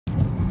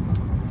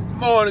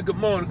Good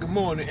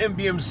morning.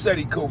 MBM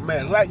Setico,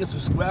 man. Like and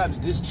subscribe to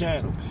this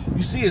channel.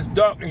 You see it's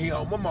dark in here.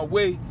 I'm on my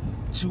way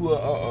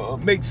to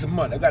make some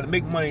money. I got to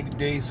make money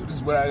today, so this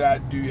is what I got to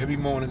do. Every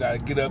morning I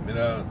got to get up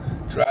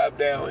and drive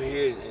down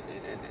here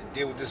and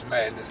deal with this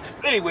madness.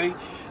 Anyway,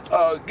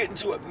 getting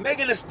to it. Meg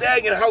the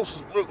Stallion house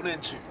was broken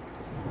into.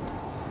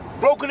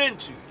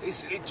 They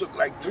said they took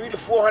like $300,000 to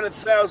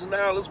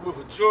 $400,000 worth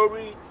of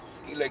jewelry,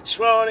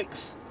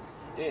 electronics,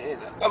 and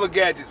other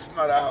gadgets from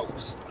out of the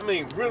house. I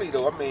mean, really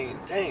though,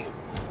 damn.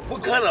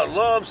 What kind of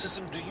alarm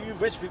system do you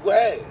rich people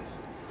have?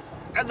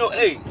 I know,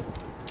 hey,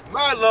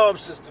 my alarm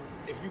system,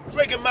 if you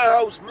break in my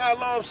house, my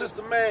alarm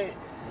system, man,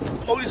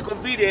 police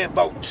gonna be there in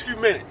about 2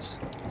 minutes.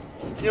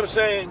 You know what I'm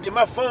saying? Yeah,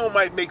 my phone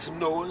might make some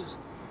noise. You know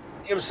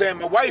what I'm saying?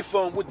 My wife's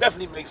phone would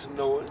definitely make some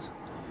noise.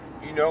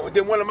 You know, and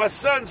then one of my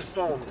son's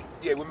phone,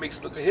 yeah, would make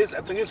some look at his.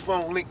 I think his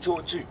phone linked to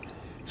it too.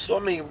 So, I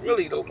mean,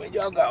 really, though, man,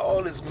 y'all got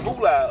all this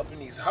moolah up in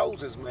these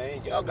houses,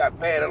 man. Y'all got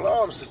bad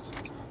alarm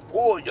systems.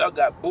 Or y'all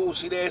got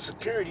bullshit-ass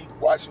security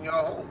watching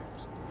y'all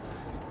homes.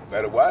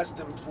 Better watch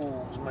them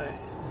fools, man. You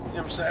know what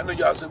I'm saying? I know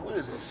y'all said, what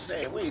is he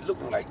saying? What he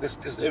looking like?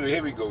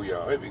 Here we go,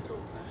 y'all. Here we go.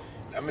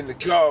 I'm in the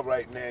car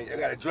right now. I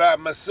got to drive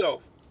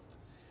myself.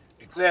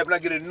 Be glad when I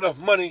get enough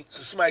money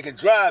so somebody can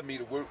drive me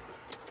to work.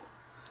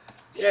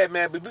 Yeah,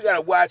 man, but we got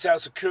to watch our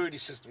security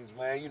systems,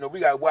 man. You know,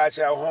 we got to watch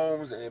our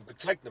homes and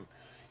protect them.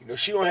 You know,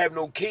 she don't have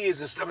no kids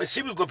and stuff. And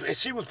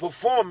she was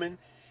performing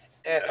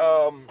at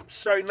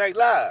Saturday Night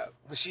Live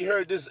when she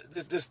heard this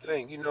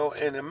thing, you know.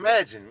 And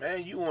imagine,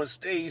 man, you on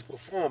stage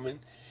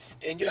performing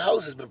and your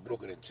house has been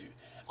broken into.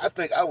 I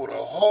think I would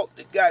have halted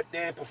the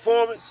goddamn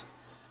performance.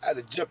 I'd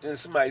have jumped in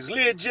somebody's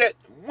Learjet,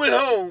 went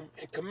home,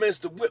 and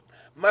commenced to whip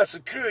my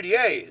security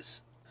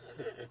ass.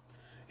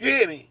 You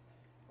hear me?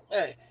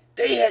 Man,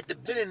 they had to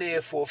be in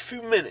there for a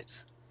few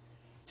minutes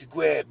to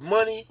grab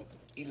money,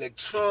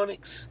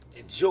 electronics,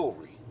 and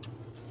jewelry.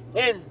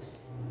 And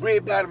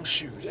red bottom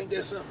shoes. Ain't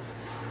that something?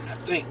 I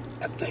think,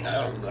 I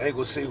don't know. I ain't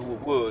gonna say who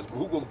it was, but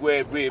who gonna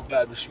grab red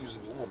bottom shoes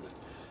of a woman?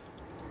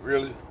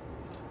 Really?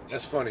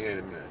 That's funny, ain't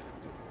it, man?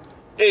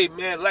 Hey,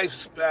 man, like,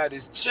 subscribe to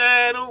this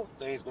channel.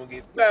 Things gonna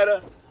get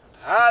better.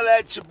 Holla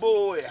at your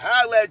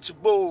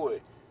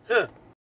boy. Huh?